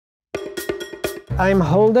I'm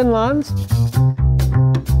Holden Luntz.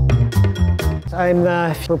 I'm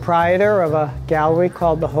the proprietor of a gallery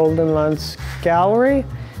called the Holden Luntz Gallery,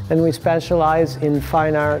 and we specialize in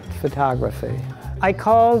fine art photography. I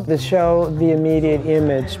called the show The Immediate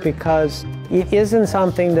Image because it isn't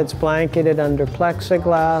something that's blanketed under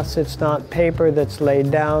plexiglass. It's not paper that's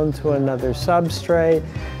laid down to another substrate.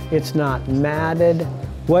 It's not matted.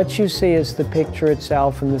 What you see is the picture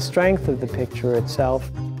itself and the strength of the picture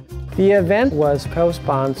itself. The event was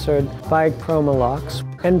co-sponsored by Chromaluxe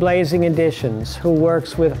and Blazing Editions, who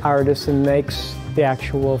works with artists and makes the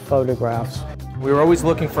actual photographs. We were always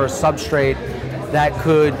looking for a substrate that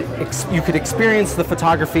you could experience the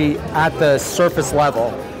photography at the surface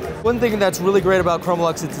level. One thing that's really great about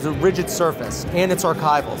Chromaluxe is it's a rigid surface and it's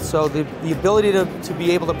archival. So the ability to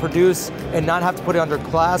be able to produce and not have to put it under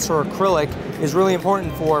glass or acrylic is really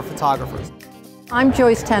important for photographers. I'm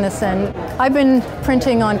Joyce Tenneson. I've been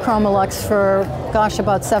printing on Chromaluxe for, gosh,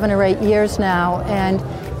 about 7 or 8 years now, and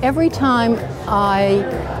every time I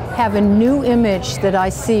have a new image that I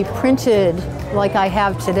see printed like I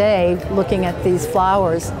have today, looking at these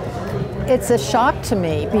flowers, it's a shock to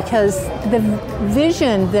me because the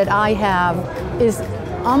vision that I have is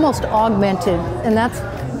almost augmented, and that's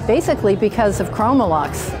basically because of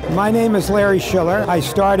Chromaluxe. My name is Larry Schiller. I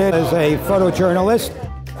started as a photojournalist,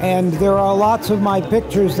 and there are lots of my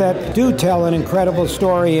pictures that do tell an incredible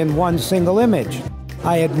story in one single image.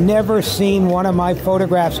 I had never seen one of my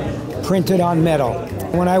photographs printed on metal.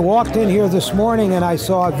 When I walked in here this morning and I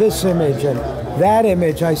saw this image and that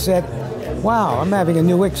image, I said, wow, I'm having a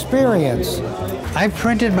new experience. I've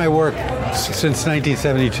printed my work since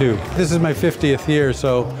 1972. This is my 50th year,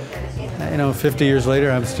 so 50 years later,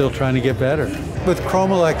 I'm still trying to get better. With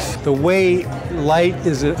Chromaluxe, the way light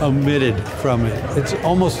is emitted from it, it's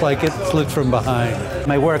almost like it's lit from behind.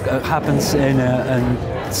 My work happens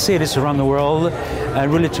in cities around the world. I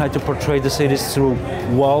really try to portray the cities through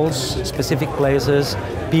walls, specific places,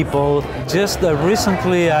 people. Just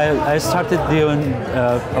recently, I started doing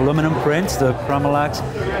aluminum prints, the Chromaluxe,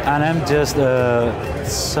 and I'm just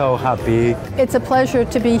so happy. It's a pleasure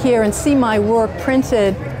to be here and see my work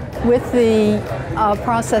printed with the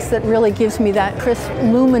process that really gives me that crisp,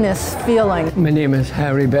 luminous feeling. My name is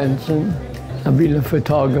Benson. I've been a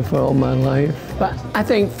photographer all my life, but I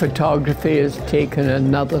think photography has taken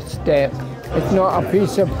another step. It's not a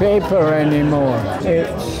piece of paper anymore.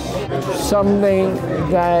 It's something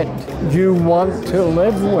that you want to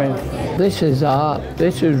live with. This is art.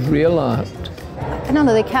 This is real art. I don't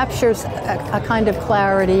know, it captures a kind of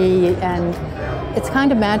clarity, and it's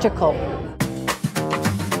kind of magical.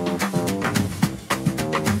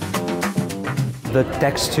 The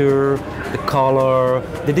texture, the color,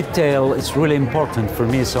 the detail is really important for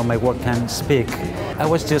me so my work can speak. I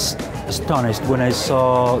was just astonished when I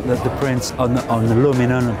saw the prints on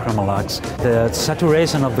aluminum and Chromaluxe. The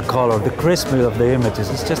saturation of the color, the crispness of the images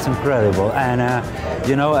is just incredible. And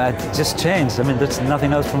it just changed. I mean, there's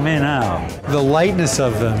nothing else for me now. The lightness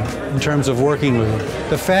of them in terms of working with them.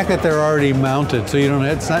 The fact that they're already mounted, so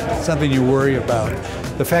it's not something you worry about.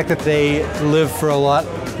 The fact that they live for a lot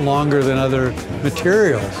longer than other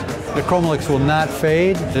materials. The Chromaluxe will not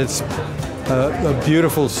fade. It's a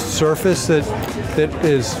beautiful surface that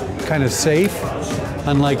is kind of safe,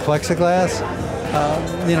 unlike plexiglass.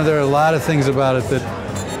 There are a lot of things about it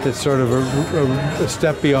that's sort of a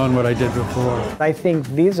step beyond what I did before. I think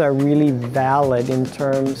these are really valid in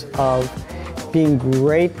terms of being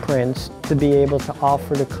great prints to be able to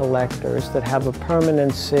offer to collectors that have a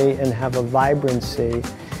permanency and have a vibrancy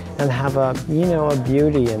and have a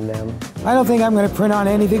beauty in them. I don't think I'm going to print on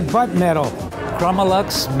anything but metal.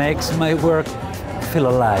 Chromaluxe makes my work feel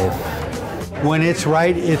alive. When it's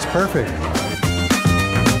right, it's perfect.